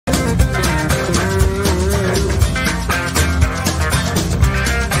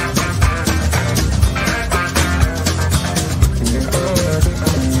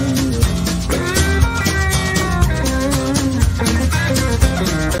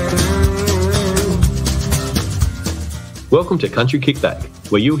Welcome to Country Kickback,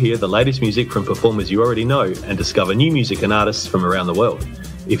 where you'll hear the latest music from performers you already know and discover new music and artists from around the world.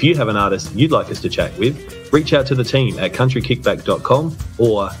 If you have an artist you'd like us to chat with, reach out to the team at countrykickback.com,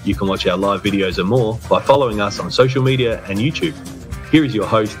 or you can watch our live videos and more by following us on social media and YouTube. Here is your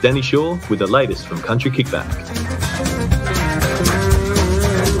host, Danny Shaw, with the latest from Country Kickback.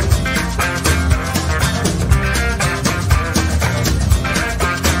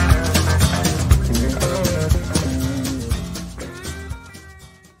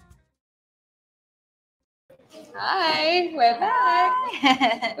 Hi, we're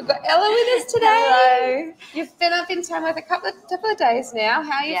back. We've got Ella with us today. Hello. You've been up in town with a couple of days now.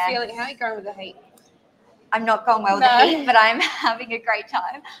 How are you feeling? How are you going with the heat? I'm not going well with the heat, but I'm having a great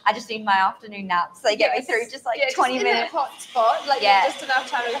time. I just need my afternoon naps. They get me through just 20 just minutes. In that hot spot, just enough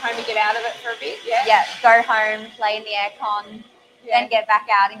time to go home and get out of it for a bit. Yeah, go home, play in the aircon, then get back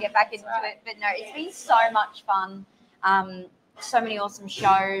out and get back into it. But no, it's been so much fun. So many awesome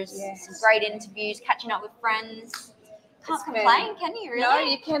shows, some great interviews, catching up with friends. Can't complain, can you really? No,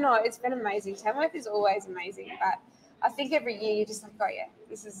 you cannot. It's been amazing. Tamworth is always amazing, but I think every year you're just like, oh yeah,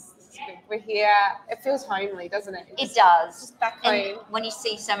 this is good. We're here. It feels homely, doesn't it? It does. Just back home. And when you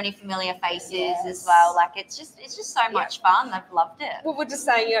see so many familiar faces as well, like it's just so much fun. I've loved it. Well, we're just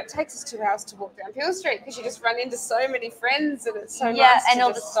saying, it takes us 2 hours to walk down Peel Street because you just run into so many friends and it's so nice. Yeah, and to all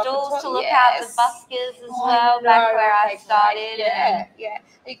the just stop stalls and to look out, the buskers as well, back where I started. Yeah.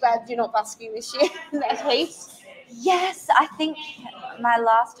 Are you glad you're not busking this year in that heat? Yes, I think my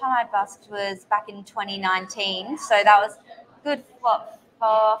last time I busked was back in 2019. So that was good, for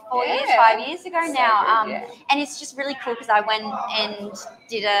 5 years ago now. And it's just really cool because I went and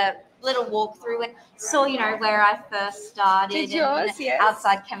did a little walkthrough and saw, where I first started. Did yours? Yes.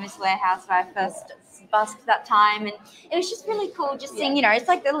 Outside Chemist Warehouse where I first busked that time, and it was just really cool just seeing, it's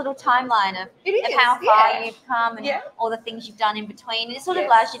like the little timeline of how far you've come and all the things you've done in between. And it sort of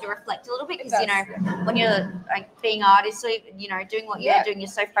allows you to reflect a little bit because, when you're being artists or, doing what you're doing, you're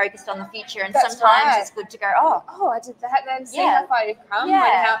so focused on the future. And sometimes it's good to go, oh, I did that, and see how far you've come and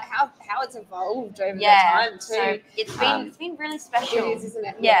how it's evolved over the time too. So it's been really special. It is, isn't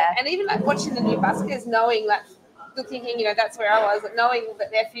it? Yeah. And even like watching the new buskers, knowing thinking, that's where I was, knowing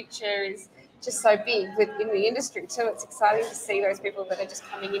that their future is just so big within the industry too. It's exciting to see those people that are just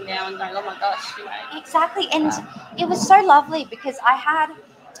coming in now and going, oh my gosh, Exactly. And it was so lovely because I had,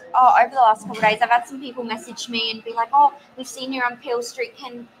 over the last couple of days, I've had some people message me and be like, oh, we've seen you on Peel Street,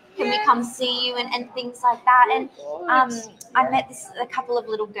 can we come see you and things like that. And I met a couple of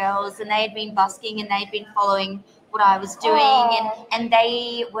little girls and they had been busking and they'd been following what I was doing and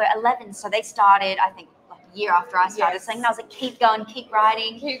they were 11, so they started, I think, year after I started saying, and I was like, keep going, keep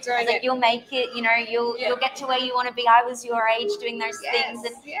riding. Keep doing it. You'll make it, you'll get to where you want to be. I was your age doing those things.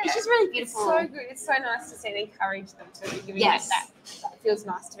 And it's just really beautiful. It's so good. It's so nice to see and encourage them to be giving that. That feels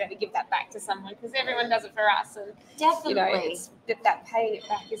nice to be able to give that back to someone because everyone does it for us. And, definitely. It's that paying it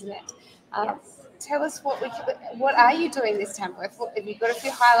back, isn't it? Tell us what are you doing this time? Have you got a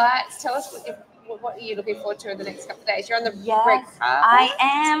few highlights? Tell us what are you looking forward to in the next couple of days? You're on the red carpet. I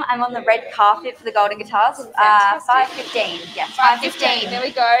am. I'm on the red carpet for the Golden Guitars. 5:15. Yes, 5:15. There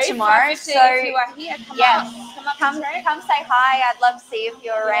we go. Tomorrow. So if you are here, come say hi. I'd love to see you if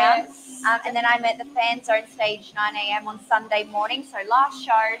you're around. And then I'm at the Fan Zone stage 9 a.m. on Sunday morning. So last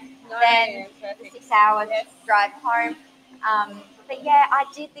show, then the 6-hour drive home. But I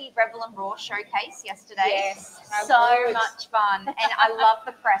did the Revel and Raw showcase yesterday. Yes. So much fun. And I love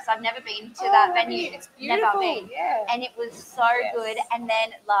the press. I've never been to that venue. It's beautiful. Never been. Yeah. And it was so good. And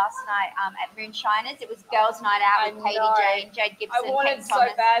then last night at Moonshiners, it was girls' night out with Katie Jane, Jade Gibson, I wanted Kate so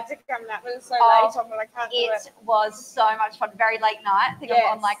Thomas. bad to come. That was so late on, but I can't do it. It was so much fun. Very late night. I think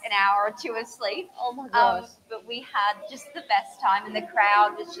I'm on like an hour or two of sleep. Oh my gosh. But we had just the best time, and the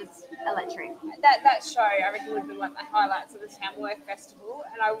crowd was just electric. That show, I reckon, would have been one of the highlights of the Tamworth Festival,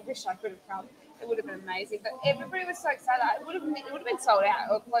 and I wish I could have come. It would have been amazing. But everybody was so excited. It would have been sold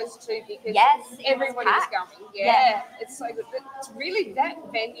out or close to because everybody was going. Yeah, it's so good. But it's really, that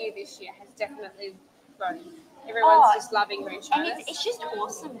venue this year has definitely grown. Everyone's just loving Moonshiners. And it's just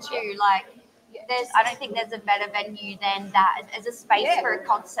awesome too. Like, I don't think there's a better venue than that as a space for a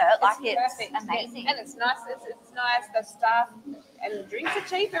concert. It's amazing. And it's nice. It's nice. The staff and the drinks are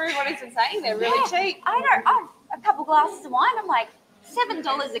cheap. Everybody's been saying they're really cheap. I know. A couple glasses of wine, I'm like, $7 a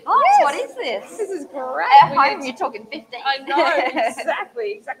glass. What is this? This is great. At home, you're talking 15. I know,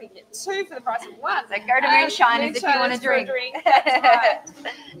 exactly. You get 2 for the price of 1. So go to Moonshiners if you want to drink. That's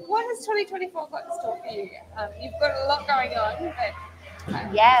right. What has 2024 got in store for you? You've got a lot going on.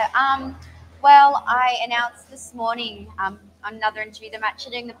 Well, I announced this morning another interview. They're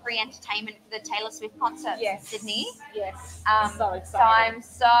actually doing the free entertainment for the Taylor Swift concert in Sydney. Yes. So excited. So I'm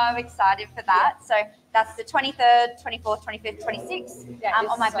so excited for that. So that's the 23rd, 24th, 25th, 26th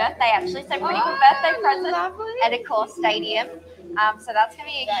on my birthday, actually. So pretty good birthday present at Accor Stadium. So that's going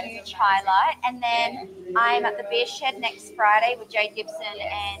to be a huge highlight. And then I'm at the Beer Shed next Friday with Jade Gibson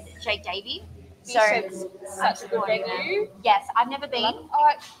and Jake Davey. So such a good venue. Yes, I've never been.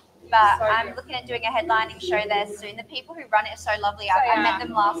 But I'm looking at doing a headlining show there soon. The people who run it are so lovely. I met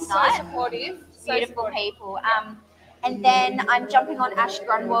them last night. So supportive. Beautiful people. And then I'm jumping on Ash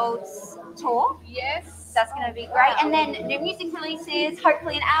Grunwald's tour. Yes. That's going to be great. And then new music releases,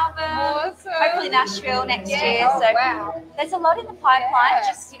 hopefully an album, hopefully Nashville next year. So there's a lot in the pipeline,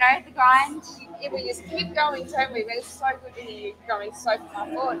 just, the grind. We just keep going, don't we? It's so good to hear you going so far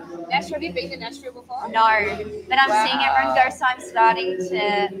forward. Nashville, have you been to Nashville before? No, but I'm seeing everyone go, so I'm starting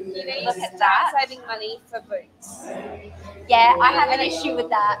to look at that. Saving money for boots. Yeah, I have an issue with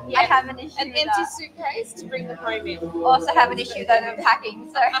that. I have an issue with that. An empty suitcase to bring them home in. Also have an issue that I'm packing.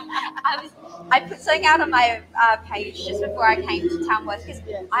 So I put something out on my page just before I came to Tamworth because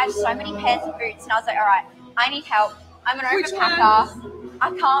I have so many pairs of boots, and I was like, all right, I need help. I'm an overpacker. I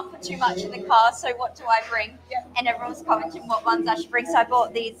can't put too much in the car, so what do I bring? And everyone was commenting what ones I should bring, so I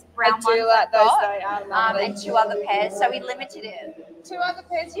bought these brown ones like those, and 2 other pairs, so we limited it. 2 other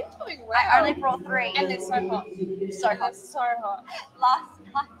pairs? You're doing well. I only brought 3. And they're so hot. So hot. Last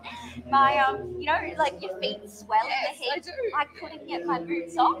night, my, like your feet swell in the heat. I do. I couldn't get my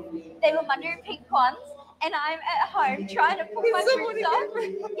boots off. They were my new pink ones. And I'm at home trying to put my boots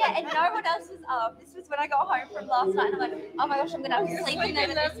on. Yeah, and no one else was up. This was when I got home from last night. And I'm like, oh my gosh, I'm going to have to sleep in them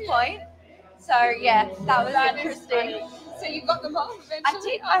at this point. So, yeah, that was interesting. So you got them off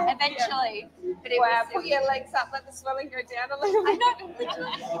eventually? I did, eventually. But put your legs up, let the swelling go down a little bit. I know,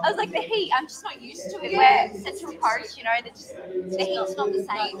 literally. I was like, the heat, I'm just not used to it. Where Central Coast, the heat's not the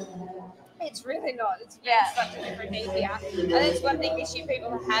same. It's really not. It's been such a different heat here. And it's one thing this year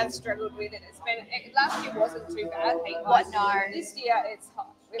people have struggled with it. Last year wasn't too bad heat-wise. No. This year it's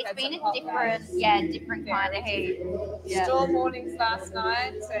hot. It's been a different kind of heat. Storm warnings last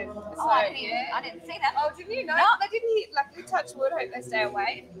night. I didn't see that. Oh, didn't you? No. They didn't hit, we touch wood, hope they stay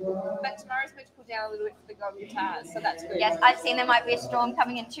away. But tomorrow's meant to cool down a little bit for the Golden Guitars, so that's good. Yes, I've seen there might be a storm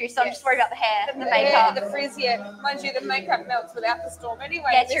coming in too, so I'm just worried about the hair, the makeup. The frizz, Mind you, the makeup melts without the storm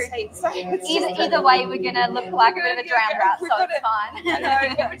anyway. Yeah, true. Heat, so either way, we're going to look like a bit of a drowned rat, so it's fine. I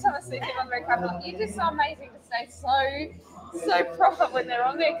know, every time I see him on the makeup, I'm like, you're just so amazing to stay so proper when they're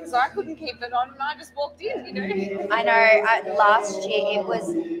on there, because I couldn't keep it on and I just walked in, I know, last year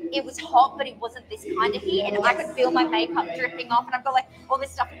it was hot, but it wasn't this kind of heat, and I could feel my makeup dripping off, and I've got all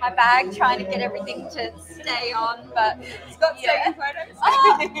this stuff in my bag trying to get everything to stay on, but Scott's taking photos.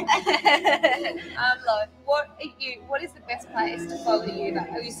 What is the best place to follow you?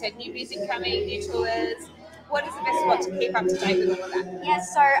 Like you said, new music coming, new tours. What is the best spot to keep up to date with all of that? Yeah,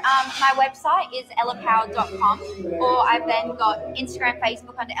 so my website is ellapowell.com, or I've then got Instagram,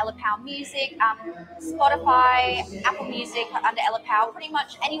 Facebook under Ella Powell Music, Spotify, Apple Music under Ella Powell. Pretty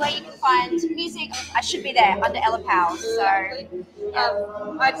much anywhere you can find music, I should be there under Ella Powell. So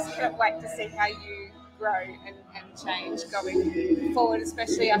I just can't wait to see how you grow and change going forward,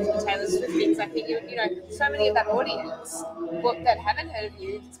 especially after the Taylor Swift things. I think so many of that audience that haven't heard of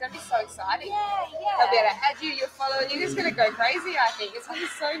you, it's going to be so exciting. They'll be able to add you, you'll follow, and you're just going to go crazy. I think it's going to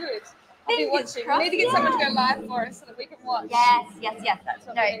be so good. I'll be watching. We need to get someone to go live for us so that we can watch. Yes.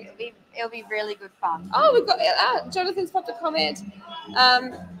 It'll be really good fun. Oh, we've got Jonathan's popped a comment.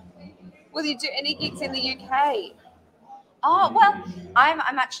 Will you do any gigs in the UK? Oh, well, I'm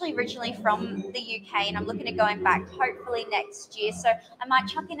actually originally from the UK, and I'm looking at going back hopefully next year. So I might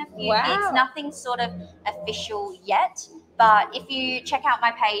chuck in a few gigs. Nothing sort of official yet, but if you check out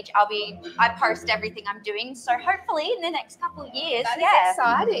my page, I post everything I'm doing. So hopefully in the next couple of years. That is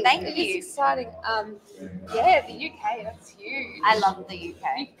exciting. Thank you. It's exciting. The UK, that's huge. I love the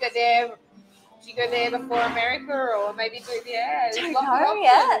UK. You go there. Do you go there before America, or maybe do Don't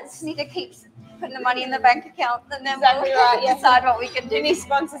know. Just need to keep putting the money in the bank account, and then we'll decide what we can do. Any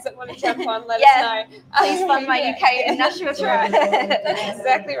sponsors that want to jump on, let us know. Please fund my UK international trip. That's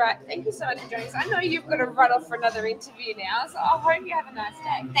exactly right. Thank you so much for joining us. I know you've got to run off for another interview now, so I hope you have a nice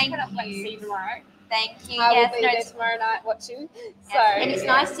day. Thank you. See you tomorrow. Thank you. I will be there tomorrow night watching. So and it's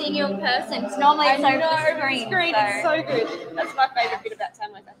nice seeing you in person. It's normally over the screen. It's so good. That's my favourite bit about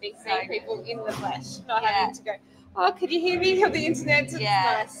Tamworth, I think, seeing people in the flesh, not having to go. Oh, could you hear me on the internet?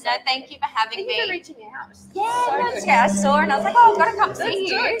 Yeah. Nice. No, thank you for having me. Thank you for reaching out. Yeah, So that's good. great. I saw it and I was like, oh, I've got to come see Let's you.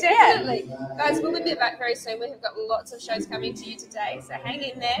 do it, definitely. Guys, we'll be back very soon. We've got lots of shows coming to you today, so hang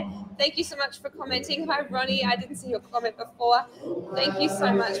in there. Thank you so much for commenting. Hi, Ronnie. I didn't see your comment before. Thank you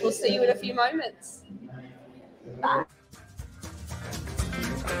so much. We'll see you in a few moments. Bye.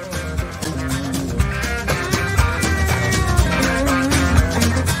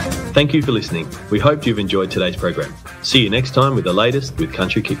 Thank you for listening. We hope you've enjoyed today's program. See you next time with the latest with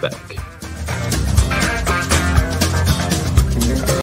Country Kickback.